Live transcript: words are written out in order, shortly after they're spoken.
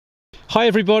Hi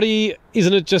everybody,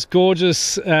 isn't it just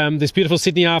gorgeous? This beautiful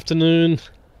Sydney afternoon,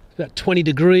 about 20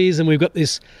 degrees, and we've got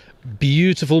this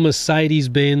beautiful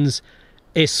Mercedes-Benz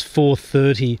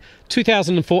S430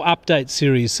 2004 update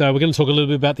series. So we're going to talk a little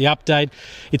bit about the update.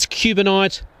 It's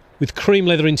Cubanite with cream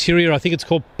leather interior. I think it's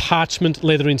called parchment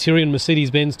leather interior in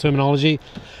Mercedes-Benz terminology.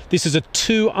 This is a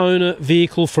two-owner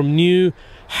vehicle from new.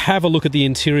 Have a look at the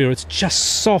interior. It's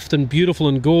just soft and beautiful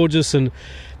and gorgeous, and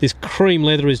this cream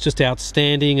leather is just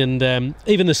outstanding, and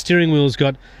even the steering wheel's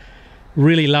got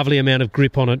really lovely amount of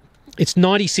grip on it. It's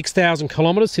 96,000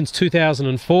 kilometres since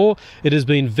 2004. It has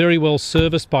been very well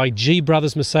serviced by G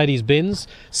Brothers Mercedes-Benz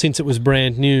since it was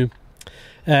brand new.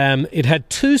 It had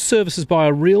two services by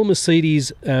a real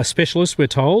Mercedes specialist, we're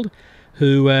told,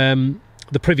 who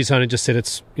the previous owner just said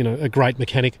it's, you know, a great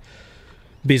mechanic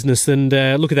business. And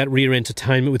look at that rear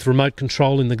entertainment with remote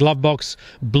control in the glove box,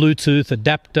 Bluetooth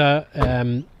adapter.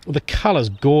 The colour's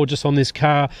gorgeous on this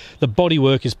car. The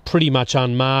bodywork is pretty much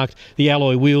unmarked. The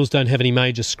alloy wheels don't have any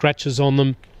major scratches on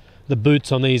them. The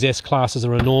boots on these S-classes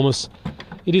are enormous.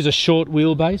 It is a short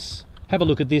wheelbase. Have a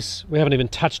look at this. We haven't even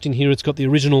touched in here. It's got the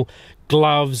original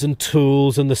gloves and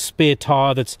tools and the spare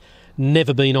tyre that's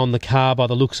never been on the car by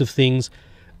the looks of things.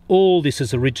 All this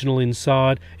is original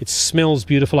inside. It smells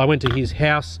beautiful. I went to his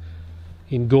house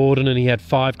in Gordon and he had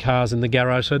 5 cars in the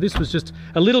garage, so this was just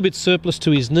a little bit surplus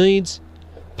to his needs.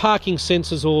 Parking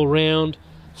sensors all round,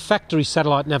 factory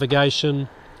satellite navigation,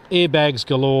 airbags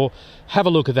galore. Have a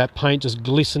look at that paint just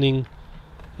glistening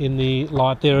in the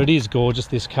light there. It is gorgeous,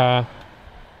 this car.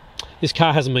 This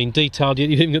car hasn't been detailed yet.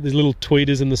 You've even got these little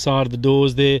tweeters in the side of the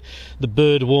doors there. The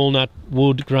bird walnut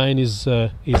wood grain is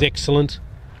excellent.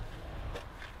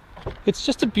 It's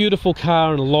just a beautiful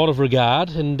car in a lot of regard,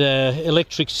 and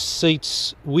electric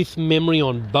seats with memory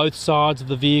on both sides of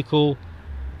the vehicle.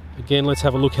 Again, let's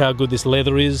have a look how good this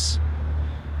leather is.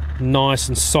 Nice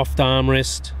and soft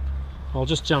armrest. I'll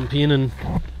just jump in and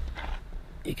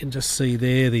you can just see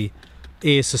there the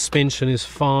air suspension is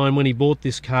fine. When he bought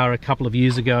this car a couple of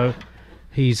years ago,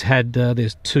 he's had,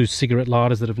 there's 2 cigarette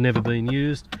lighters that have never been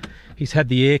used. He's had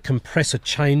the air compressor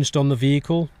changed on the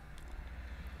vehicle.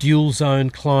 Dual zone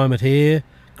climate air,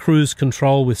 cruise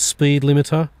control with speed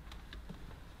limiter.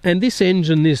 And this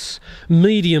engine, this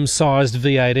medium-sized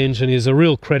V8 engine, is a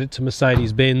real credit to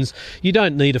Mercedes-Benz. You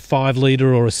don't need a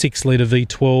 5-litre or a 6-litre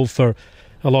V12 for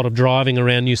a lot of driving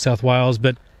around New South Wales,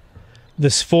 but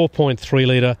this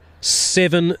 4.3-litre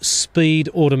 7-speed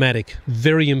automatic,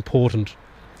 very important.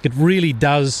 It really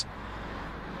does.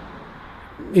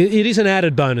 It is an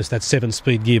added bonus, that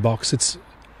 7-speed gearbox. It's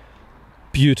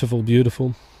beautiful,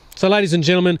 beautiful. So ladies and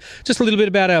gentlemen, just a little bit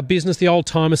about our business. The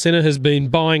Oldtimer Centre has been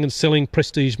buying and selling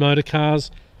prestige motor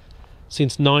cars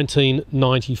since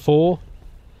 1994.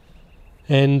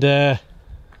 And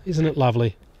isn't it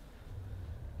lovely?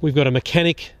 We've got a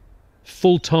mechanic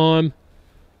full-time.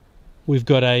 We've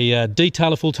got a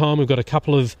detailer full-time. We've got a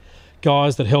couple of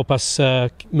guys that help us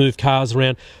move cars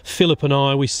around. Philip and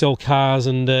I, we sell cars,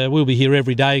 and we'll be here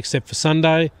every day except for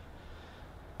Sunday.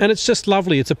 And it's just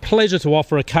lovely. It's a pleasure to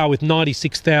offer a car with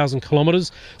 96,000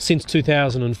 kilometres since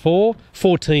 2004,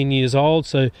 14 years old,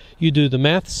 so you do the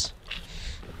maths.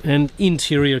 And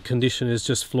interior condition is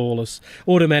just flawless.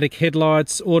 Automatic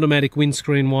headlights, automatic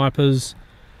windscreen wipers.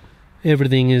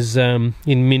 Everything is in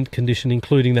mint condition,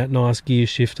 including that nice gear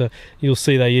shifter. You'll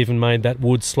see they even made that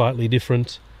wood slightly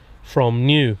different from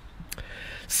new.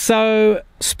 So,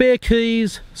 spare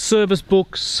keys, service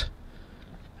books,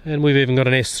 and we've even got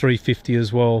an S350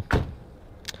 as well.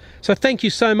 So thank you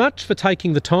so much for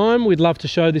taking the time. We'd love to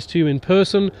show this to you in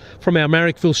person from our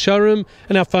Marrickville showroom,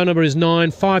 and our phone number is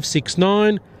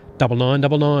 9569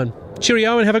 9999.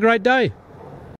 Cheerio and have a great day.